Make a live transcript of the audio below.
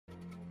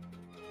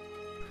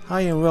Hi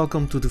and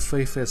welcome to the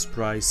Faith as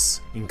Price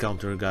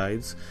encounter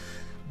guide.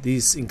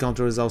 This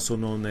encounter is also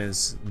known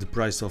as the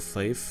Price of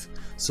Faith.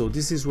 So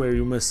this is where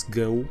you must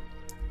go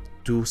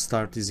to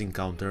start this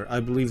encounter.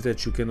 I believe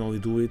that you can only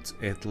do it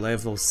at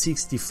level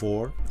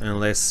 64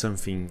 unless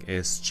something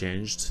has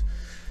changed,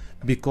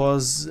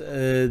 because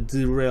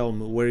the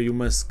realm where you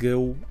must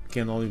go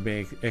can only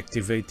be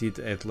activated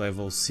at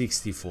level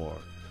 64.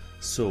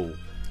 So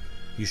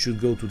you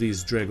should go to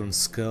this dragon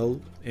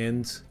skull,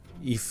 and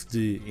if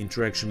the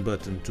interaction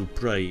button to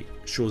pray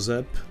shows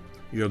up,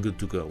 you're good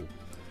to go.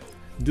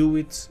 Do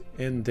it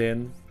and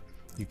then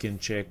you can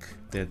check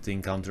that the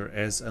encounter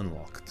has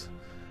unlocked.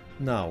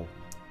 Now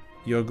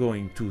you're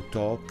going to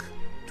talk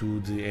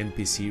to the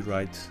NPC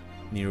right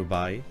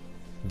nearby,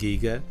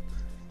 Giga,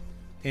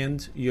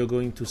 and you're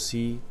going to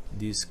see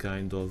this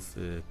kind of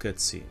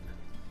cutscene.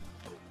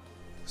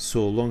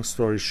 So long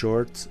story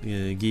short,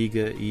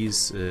 Giga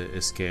is a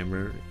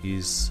scammer,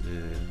 is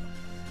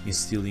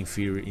instilling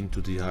fear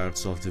into the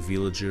hearts of the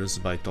villagers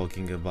by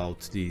talking about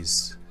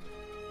this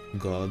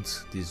god,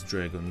 this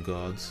dragon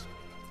god,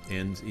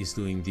 and is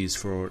doing this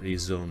for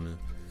his own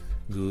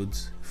good,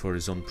 for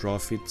his own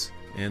profit.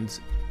 And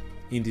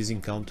in this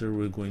encounter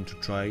we're going to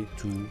try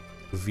to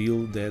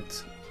reveal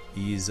that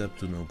he is up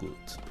to no good.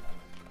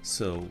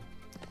 So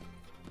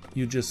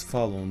you just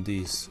follow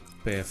this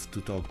path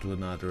to talk to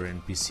another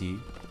NPC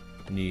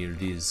near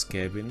these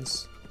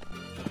cabins.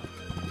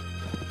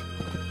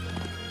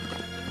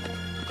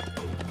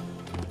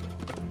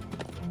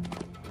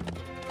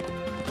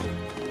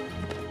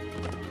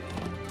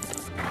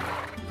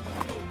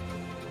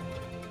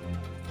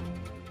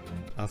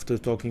 After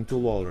talking to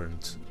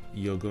Laurent,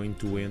 you're going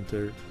to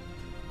enter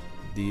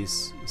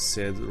this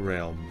said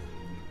realm,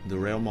 the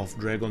realm of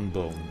Dragon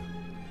Bone.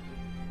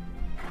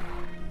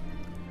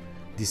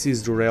 This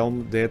is the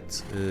realm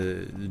that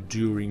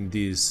during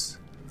this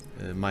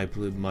my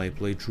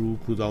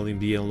playthrough could only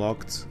be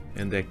unlocked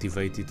and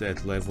activated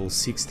at level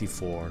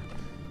 64,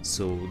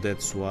 so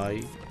that's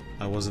why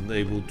I wasn't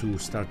able to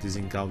start this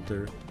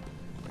encounter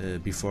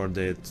before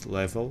that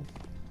level.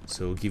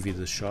 So give it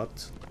a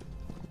shot.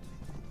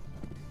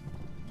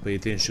 Pay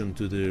attention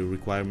to the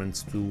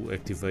requirements to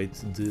activate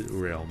the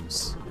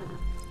realms.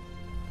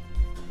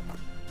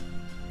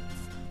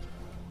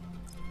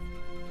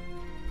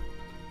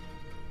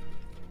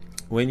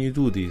 When you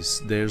do this,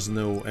 there's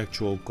no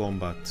actual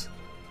combat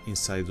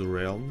inside the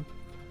realm,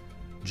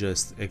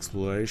 just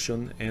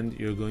exploration, and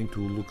you're going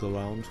to look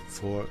around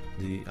for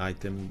the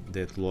item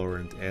that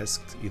Laurent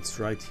asked. It's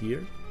right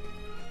here.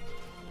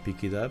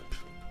 Pick it up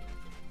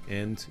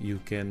and you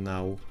can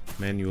now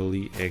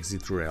manually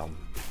exit realm.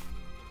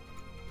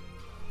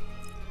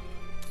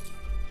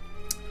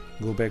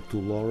 Go back to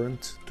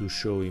Laurent to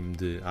show him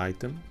the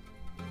item.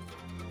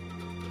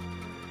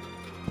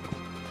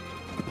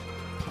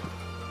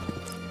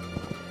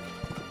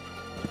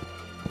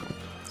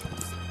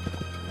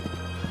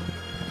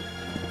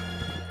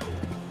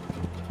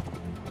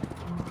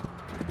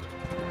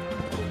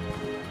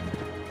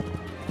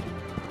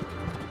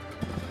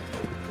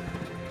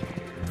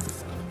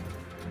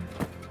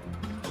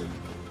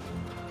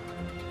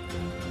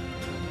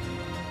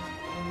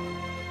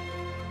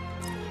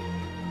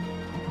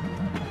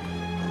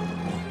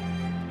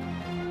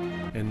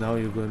 And now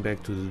you're going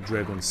back to the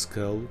dragon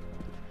skull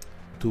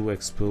to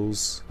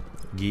expose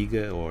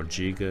Giga or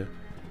Giga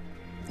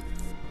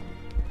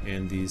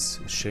and this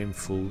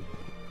shameful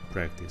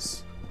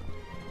practice.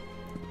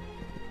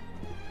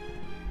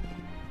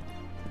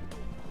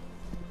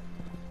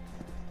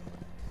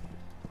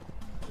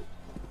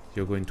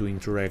 You're going to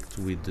interact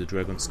with the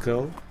dragon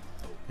skull,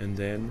 and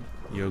then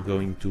you're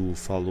going to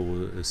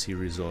follow a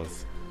series of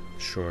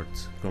short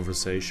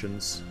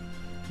conversations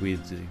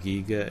with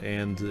Giga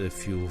and a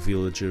few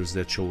villagers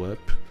that show up.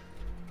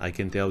 I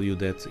can tell you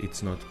that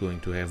it's not going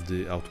to have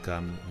the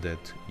outcome that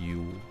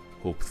you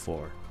hope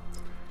for.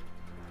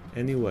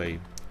 Anyway,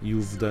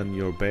 you've done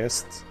your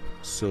best,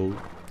 so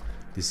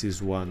this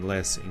is one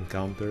less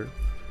encounter.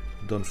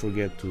 Don't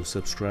forget to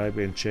subscribe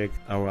and check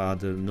our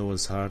other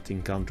Noah's Heart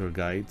encounter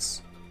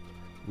guides.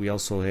 We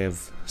also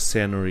have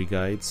scenery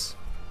guides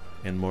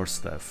and more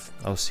stuff.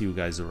 I'll see you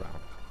guys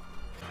around.